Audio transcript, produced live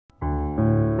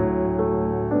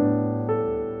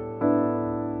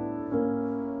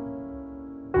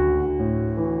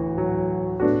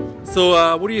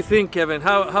So what do you think, Kevin?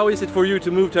 How is it for you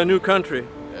to move to a new country?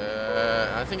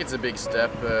 I think it's a big step.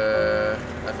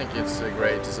 I think it's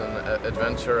great. It's an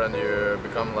adventure, and you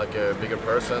become like a bigger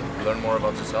person, learn more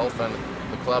about yourself, and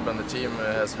the club and the team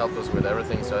has helped us with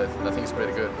everything, so I think it's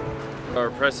pretty good. Our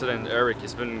president, Eric,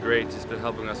 has been great. He's been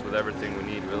helping us with everything we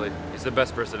need, really. He's the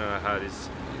best president I had.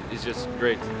 He's just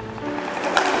great.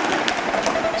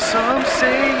 Some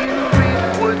say you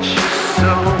reap what you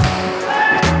sow,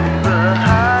 the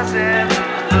highs and the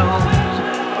lows,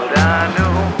 but I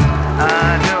know,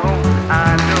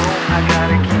 I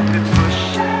gotta keep it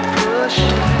pushing.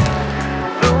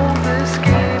 Though this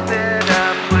game that I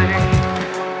play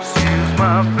seals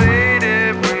my fate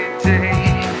every day.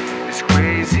 It's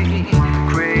crazy,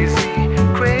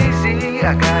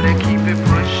 I gotta keep it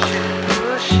pushing,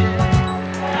 keep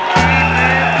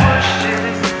it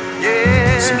pushing,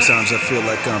 yeah. Sometimes I feel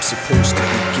like I'm supposed to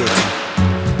be guilty.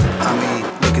 I mean,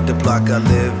 look at the block I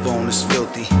live on, it's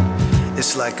filthy.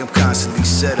 It's like I'm constantly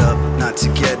set up, not to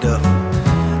get up.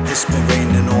 It's been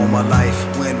raining all my life,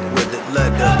 when will it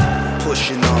let up?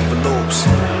 Pushing envelopes,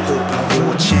 hoping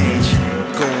for a change.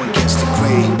 Going against the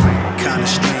grain, kinda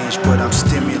strange, but I'm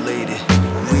stimulated,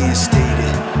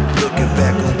 reinstated. Looking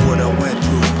back on what I went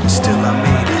through, and still I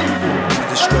made it. Through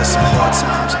the stress and hard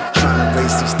times, trying to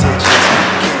raise these digits.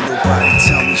 Can't nobody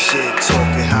tell me shit,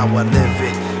 talking how I live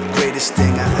it. Greatest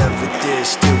thing I ever did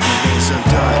still remains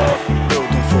undone.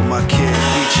 Building for my kid,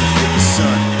 reaching for the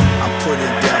sun. I'm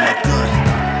putting down my gun,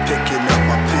 picking up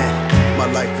my pen. My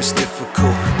life is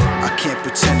difficult, I can't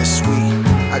pretend it's sweet.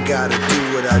 I gotta do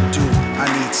what I do, I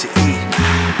need to eat.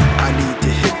 I need to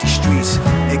hit the streets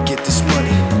and get this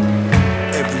money.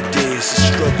 Every day is a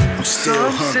struggle, I'm still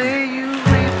hungry. Some say you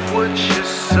reap what you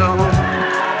sow,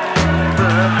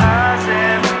 the highs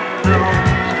and the lows,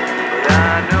 but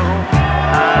I know,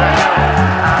 I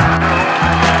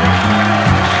gotta keep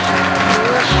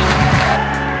pushing.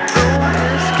 Though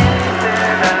this game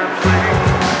that I play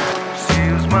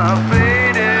seals my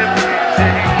fate every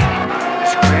day.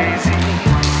 It's crazy,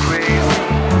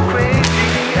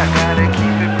 I gotta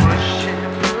keep it pushing,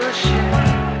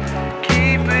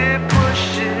 keep it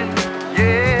pushing,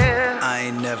 yeah. I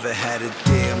ain't never had a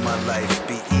day in my life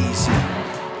be easy.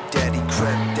 Daddy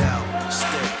crept out,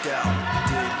 stepped out,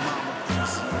 did mama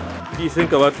crazy. What do you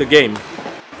think about the game?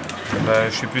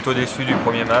 Je suis plutôt déçu du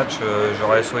premier match.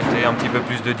 J'aurais souhaité un petit peu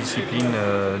plus de discipline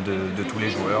de tous les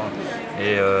joueurs.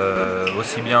 Et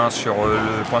aussi bien sur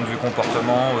le point de vue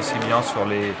comportement, aussi bien sur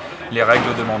les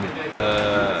règles demandées.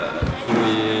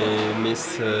 We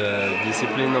missed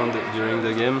discipline during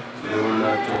the game.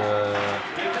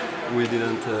 We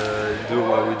didn't do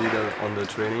what we did on the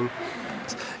training.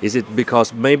 Is it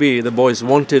because maybe the boys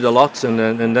wanted a lot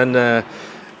and then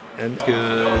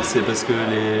C'est parce que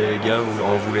les gars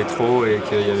en voulaient trop et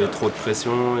qu'il y avait trop de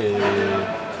pression et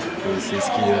c'est ce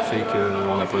qui a fait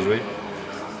qu'on n'a pas joué.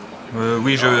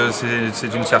 Oui,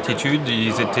 c'est une certitude.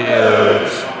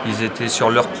 Ils étaient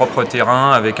sur leur propre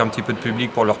terrain avec un petit peu de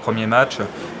public pour leur premier match.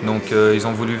 Donc ils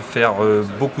ont voulu faire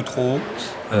beaucoup trop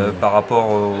par rapport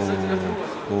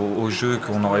au jeu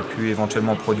qu'on aurait pu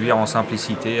éventuellement produire en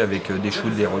simplicité avec des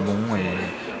shoots, des rebonds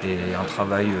et un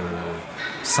travail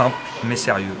simple mais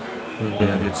sérieux. Et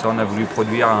au lieu de ça, on a voulu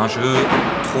produire un jeu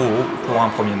trop haut pour un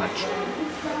premier match.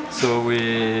 So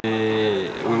we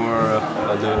were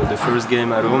at the first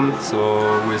game at home, so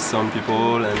with some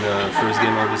people, and first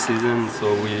game of the season,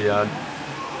 so we had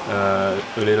a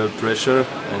little pressure,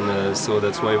 and so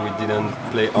that's why we didn't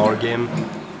play our game.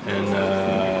 And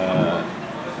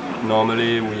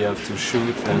normally we have to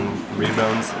shoot and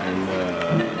rebounds, and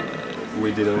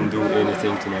we didn't do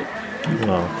anything tonight.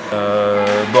 No.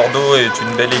 Bordeaux est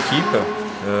une belle équipe,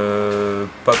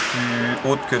 pas plus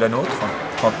haute que la nôtre.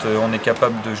 Quand on est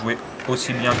capable de jouer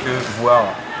aussi bien qu'eux, voire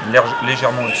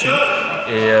légèrement au-dessus.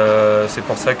 Et c'est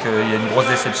pour ça qu'il y a une grosse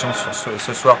déception sur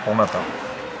ce soir pour ma part.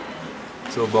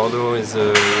 So Bordeaux is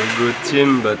a good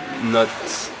team, but not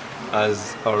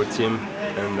as our team,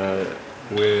 and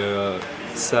we're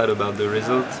sad about the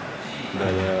result.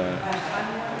 But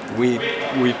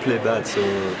we play bad, so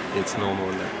it's normal.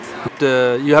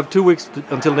 You have 2 weeks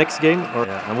until next game,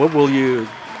 and what will you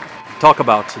talk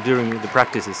about during the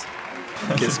practices?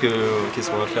 Qu'est-ce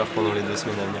qu'on va faire pendant les 2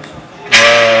 semaines à venir?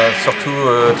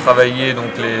 Surtout travailler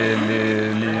donc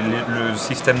le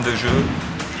système de jeu,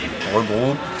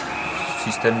 regroupe,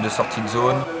 système de sortie de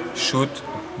zone, shoot,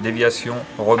 déviation,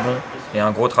 rebond et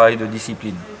un gros travail de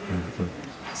discipline.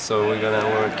 So we're gonna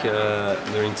work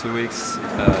during 2 weeks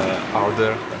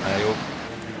harder, I hope,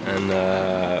 and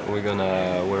we're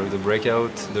gonna work the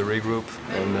breakout, the regroup,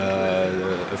 and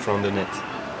from the net.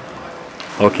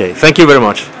 Okay, thank you very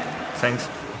much. Thanks.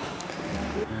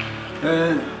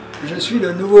 Je suis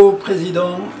le nouveau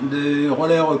président du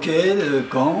roller hockey de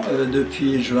Caen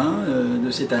depuis juin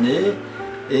de cette année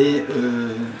et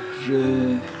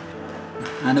j'ai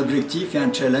un objectif et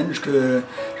un challenge que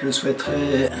je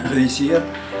souhaiterais réussir,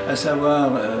 à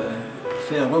savoir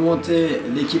faire remonter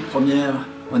l'équipe première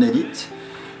en élite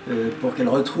pour qu'elle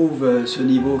retrouve ce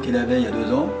niveau qu'elle avait il y a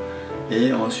 2 ans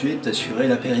et ensuite assurer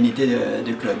la pérennité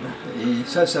du club. Et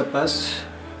ça passe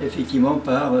effectivement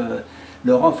par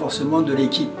le renforcement de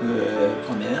l'équipe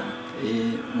première et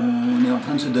on est en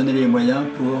train de se donner les moyens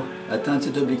pour atteindre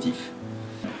cet objectif.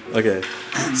 Okay.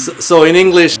 So in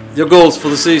English, your goals for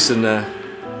the season?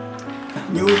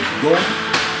 New goal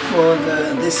for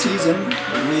this season,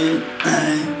 we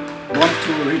want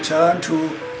to return to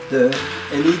the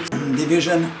elite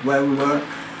division where we were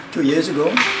 2 years ago,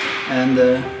 and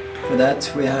for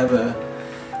that we have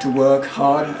to work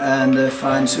hard and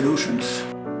find solutions.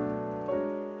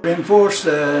 Reinforce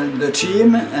the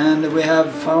team, and we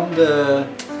have found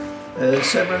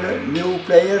several new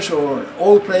players, or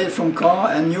old players from Caen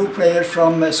and new players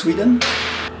from Sweden.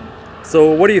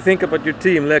 So what do you think about your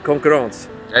team, Les Conquerants?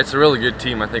 It's a really good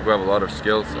team. I think we have a lot of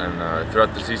skills, and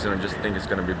throughout the season I just think it's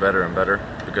going to be better and better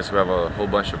because we have a whole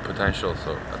bunch of potential,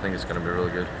 so I think it's going to be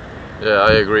really good. Yeah,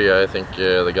 I agree. I think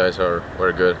the guys are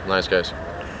very good, nice guys,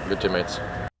 good teammates.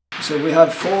 So we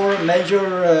have 4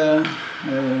 major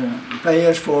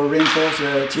players for reinforce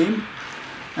the team,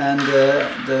 and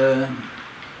the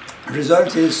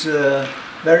result is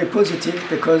very positive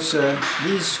because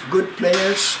these good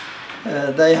players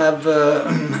they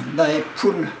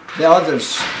pull the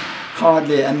others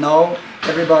hardly, and now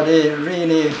everybody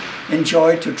really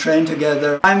enjoy to train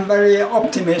together. I'm very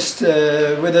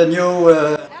optimistic with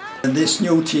this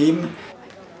new team.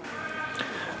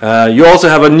 You also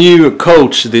have a new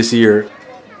coach this year.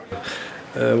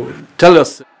 Tell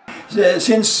us.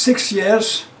 Since 6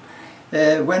 years,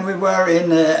 when we were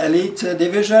in elite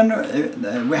division,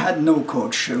 we had no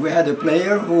coach. We had a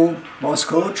player who was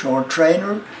coach or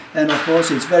trainer, and of course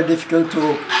it's very difficult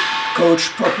to coach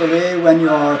properly when you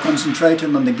are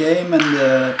concentrated on the game,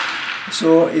 and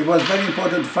so it was very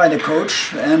important to find a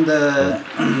coach, and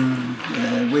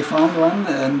we found one,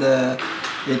 and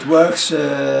it works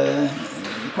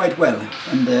quite well.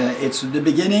 And it's the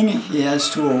beginning. He has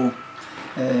to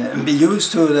be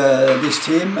used to this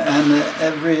team, and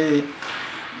every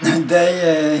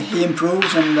day he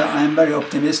improves, and I'm very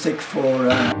optimistic for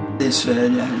this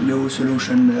new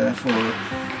solution for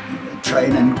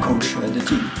train and coach the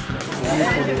team.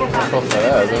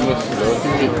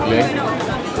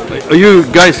 Are you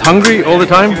guys hungry all the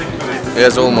time?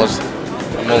 Yes, almost.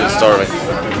 I'm almost starving.